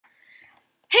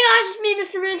Hey guys, it's me,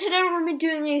 Mr. Moon. Today we're going to be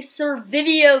doing a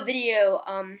Survivio video.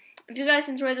 If you guys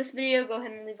enjoy this video, go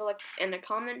ahead and leave a like and a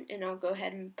comment, and I'll go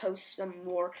ahead and post some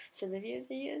more Survivio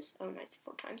videos. Oh, nice,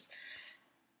 4 times.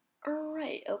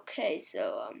 Alright, okay,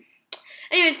 so,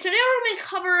 anyways, today we're going to be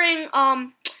covering,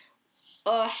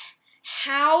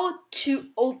 how to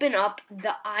open up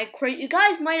the iCrate. You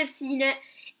guys might have seen it.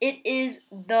 It is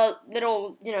the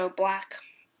little, black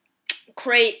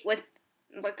crate with,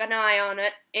 like, an eye on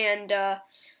it, and,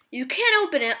 you can't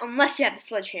open it unless you have the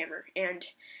sledgehammer, and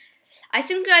I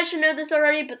think you guys should know this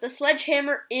already, but the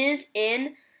sledgehammer is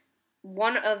in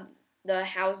one of the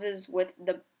houses with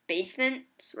the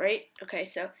basements, right? Okay,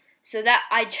 so that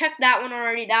I checked that one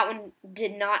already. That one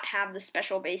did not have the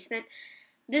special basement.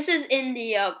 This is in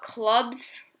the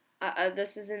clubs.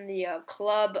 This is in the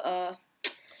club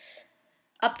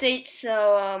update.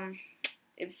 So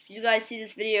if you guys see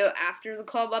this video after the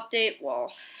club update,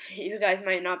 well, you guys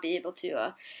might not be able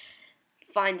to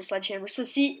find the sledgehammer. So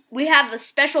see, we have a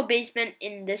special basement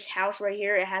in this house right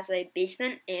here. It has a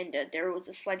basement, and there was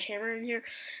a sledgehammer in here.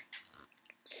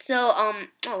 So, oh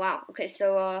wow, okay,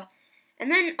 so, and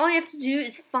then all you have to do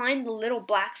is find the little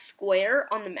black square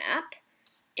on the map,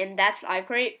 and that's the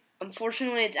iCrate.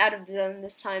 Unfortunately, it's out of the zone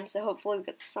this time, so hopefully we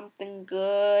get something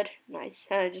good. Nice.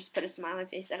 I just put a smiley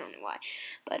face, I don't know why,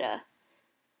 but,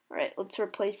 alright, let's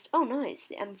replace, oh nice,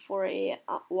 the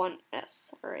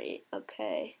M4A1S, alright,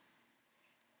 okay.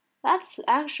 That's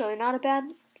actually not a bad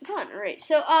gun, alright,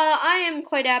 so, I am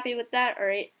quite happy with that,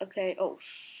 alright, okay, oh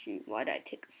shoot, why did I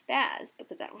take a spaz?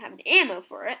 Because I don't have any ammo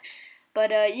for it,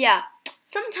 but, yeah,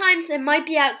 sometimes it might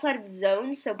be outside of the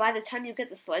zone, so by the time you get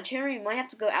the sledgehammer, you might have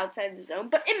to go outside of the zone,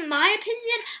 but in my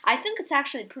opinion, I think it's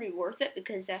actually pretty worth it,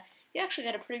 because, you actually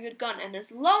get a pretty good gun, and as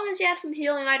long as you have some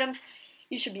healing items,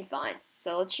 you should be fine.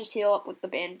 So let's just heal up with the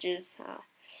bandages.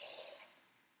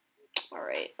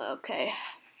 Alright, okay.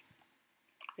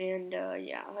 And,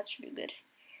 yeah, that should be good.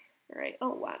 Alright,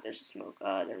 oh wow, there's a smoke.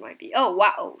 There might be, oh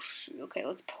wow, oh shoot, okay,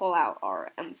 let's pull out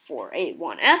our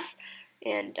M4A1S,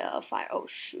 and, fire, oh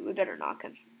shoot, we better knock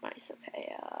him. Nice,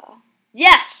 okay,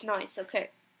 yes, nice, okay.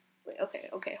 Wait,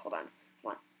 okay, hold on.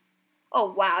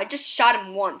 Oh wow, I just shot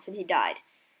him once and he died.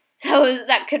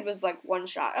 That kid was like one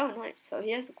shot. Oh, nice. So he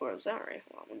has the Groza. Alright,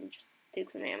 hold on. Let me just take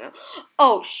some ammo.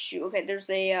 Oh, shoot. Okay, there's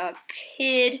a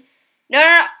kid.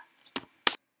 No.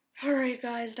 Alright,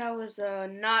 guys. That was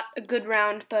not a good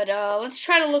round. But let's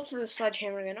try to look for the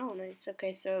sledgehammer again. Oh, nice.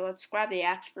 Okay, so let's grab the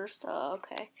axe first.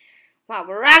 Okay. Wow,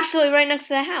 we're actually right next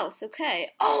to the house. Okay.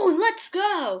 Oh, let's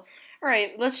go.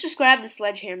 Alright, let's just grab the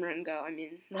sledgehammer and go. I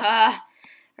mean,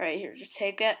 alright, here, just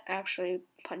take it. Actually,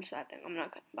 punch that thing. I'm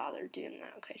not gonna bother doing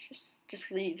that. Okay,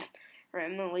 just leave. Alright,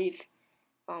 I'm gonna leave.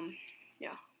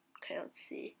 Yeah. Okay, let's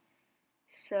see.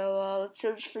 So, let's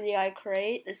search for the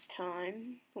iCrate this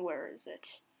time. Where is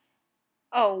it?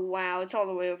 Oh, wow, it's all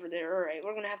the way over there. Alright,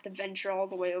 we're gonna have to venture all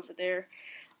the way over there.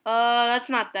 That's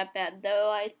not that bad,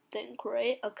 though, I think,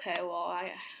 right? Okay, well,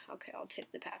 okay, I'll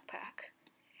take the backpack.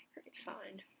 Alright,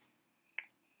 fine.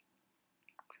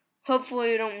 Hopefully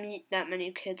we don't meet that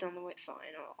many kids on the way.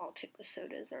 Fine, I'll take the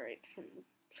sodas. Alright.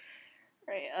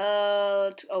 Alright,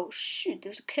 oh shoot,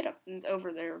 there's a kid up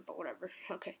over there, but whatever.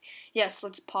 Okay. Yes,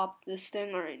 let's pop this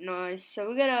thing. Alright, nice. So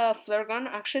we got a flare gun.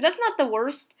 Actually, that's not the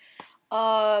worst.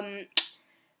 That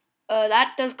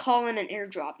does call in an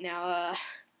airdrop. Now,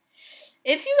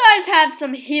 if you guys have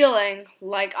some healing,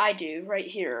 like I do, right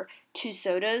here, 2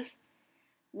 sodas,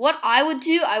 what I would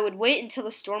do, I would wait until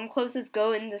the storm closes,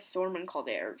 go in the storm, and call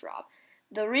the airdrop.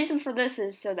 The reason for this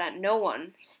is so that no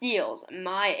one steals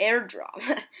my airdrop,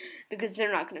 because they're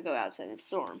not going to go outside the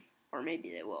storm. Or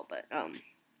maybe they will, but,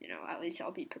 at least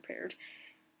I'll be prepared.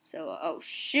 So, oh,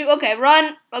 shoot, okay,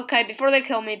 run! Okay, before they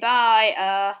kill me,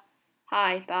 bye,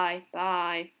 hi, bye,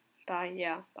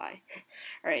 yeah, bye.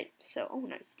 Alright, so, oh,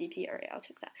 nice, DP, alright, I'll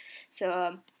take that.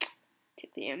 So,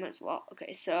 take the ammo as well.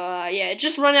 Okay, so, yeah,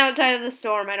 just run outside of the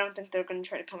storm. I don't think they're going to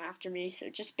try to come after me, so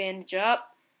just bandage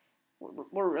up.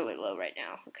 We're really low right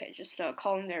now. Okay, just,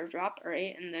 call in the airdrop,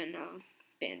 alright, and then,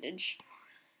 bandage.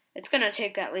 It's going to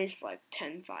take at least, like,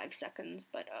 5 seconds,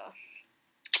 but,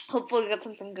 hopefully we get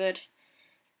something good.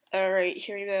 Alright,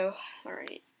 here you go.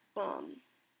 Alright,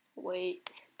 wait,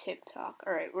 TikTok.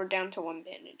 Alright, we're down to 1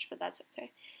 bandage, but that's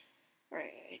okay.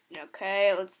 Alright,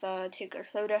 okay, let's, take our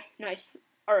soda. Nice.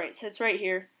 Alright, so it's right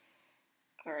here.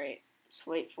 Alright, let's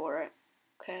wait for it.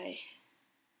 Okay.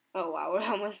 Oh wow,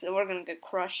 we're gonna get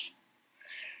crushed.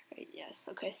 Right, yes,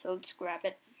 okay, so let's grab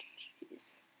it.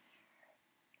 Jeez.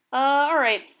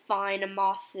 Alright, fine, a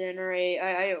Mosin, alright,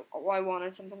 I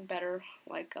wanted something better,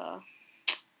 like, I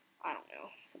don't know,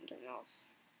 something else,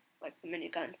 like the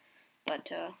minigun,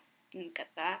 but, didn't get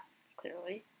that.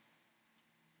 clearly.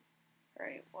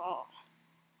 Alright, well.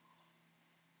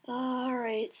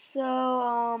 Alright,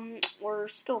 so, we're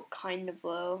still kind of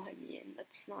low. I mean,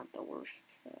 that's not the worst,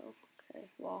 so, okay,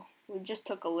 well, we just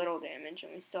took a little damage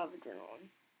and we still have adrenaline.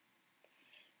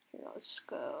 Here, let's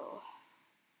go.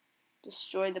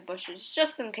 Destroy the bushes,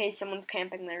 just in case someone's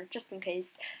camping there, just in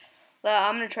case.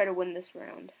 I'm gonna try to win this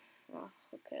round. Oh,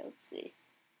 okay, let's see.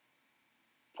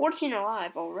 14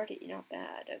 alive already, not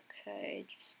bad. Okay,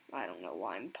 just, I don't know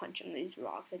why I'm punching these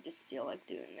rocks, I just feel like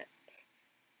doing it.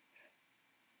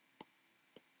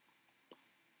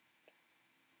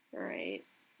 Alright.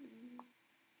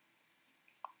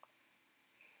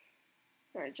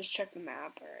 Alright, just check the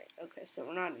map. Alright, okay, so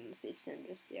we're not in the safe zone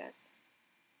just yet.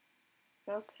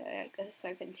 Okay, I guess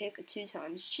I can take it 2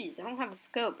 times. Jeez, I don't have a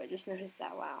scope, I just noticed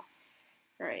that, wow.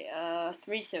 Alright,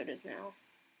 3 sodas now.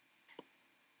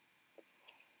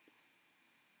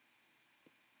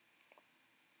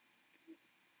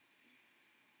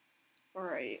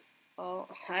 Alright, well,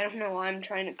 I don't know why I'm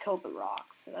trying to kill the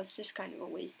rocks, so that's just kind of a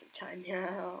waste of time.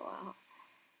 Yeah, oh, wow.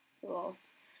 Well,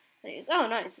 anyways, oh,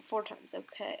 nice, 4 times,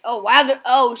 okay. Oh, wow,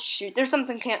 oh, shoot, there's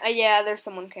something yeah, there's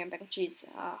someone camping, jeez,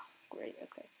 great,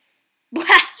 okay.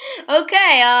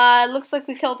 Okay, looks like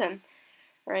we killed him.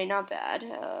 Alright, not bad,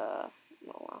 oh,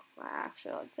 well, I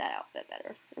actually like that outfit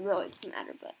better. It really doesn't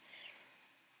matter, but,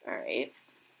 alright.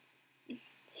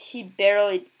 He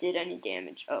barely did any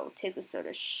damage. Oh, take the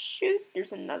soda. Shoot,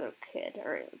 there's another kid.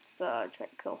 Alright, let's try to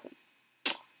kill him.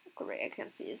 Great, I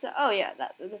can't see. Is that, oh yeah,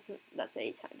 that's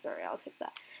 8 times. Alright, I'll take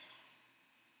that.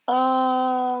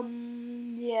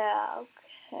 Yeah,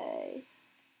 okay.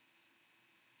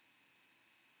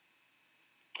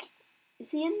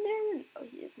 Is he in there? Oh,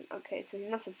 he isn't. Okay, so he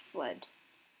must have fled.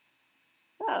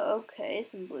 Oh, okay,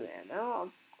 some blue ammo.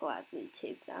 I'll gladly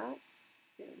take that.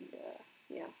 And,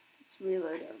 yeah. Let's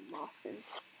reload our Mawson.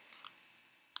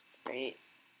 Great.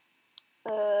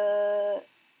 Did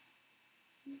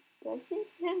I see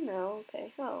him? No,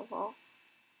 okay. Oh, well.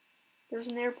 There's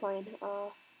an airplane.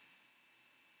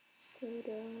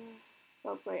 Soda.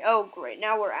 Oh, great. Oh, great.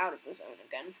 Now we're out of the zone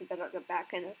again. We better get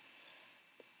back in it.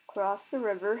 Cross the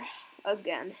river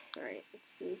again. Alright,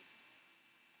 let's see.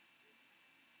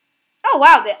 Oh,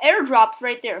 wow, the airdrop's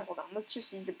right there. Hold on, let's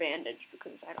just use a bandage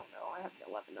because I don't know. I have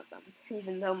 11 of them,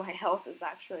 even though my health is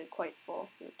actually quite full.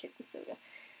 Here, take the soda.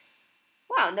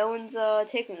 Wow, no one's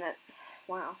taking that.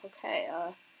 Wow, okay,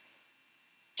 oh,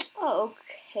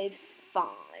 okay,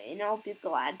 fine. I'll be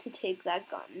glad to take that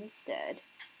gun instead.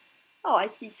 Oh, I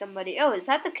see somebody. Oh, is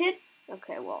that the kid?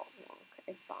 Okay, well,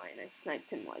 okay, fine. I sniped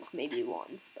him, like, maybe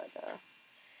once, but,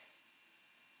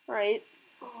 alright.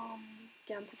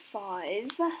 Down to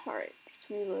 5. Alright, just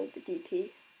reload the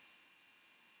DP.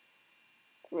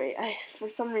 Great, for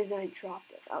some reason I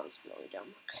dropped it. That was really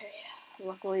dumb. Okay,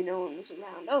 luckily no one was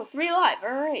around. Oh, 3 alive.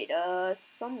 Alright,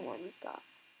 someone got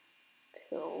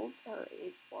killed.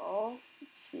 Alright, well,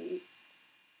 let's see.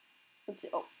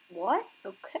 Oh, what?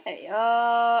 Okay,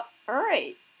 alright.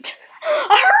 Alright!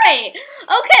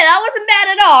 Okay, that wasn't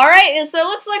bad at all, alright? So it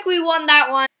looks like we won that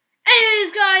one.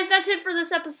 Anyways, guys, that's it for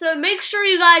this episode. Make sure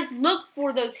you guys look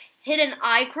for those hidden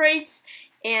eye crates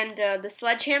and the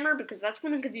sledgehammer because that's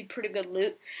going to give you pretty good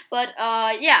loot. But,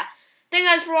 yeah. Thank you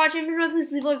guys for watching.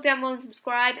 Please leave a like down below and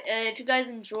subscribe. If you guys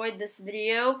enjoyed this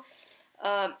video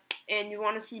and you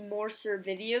want to see more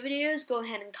Survivio videos, go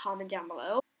ahead and comment down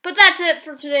below. But that's it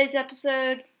for today's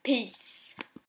episode. Peace.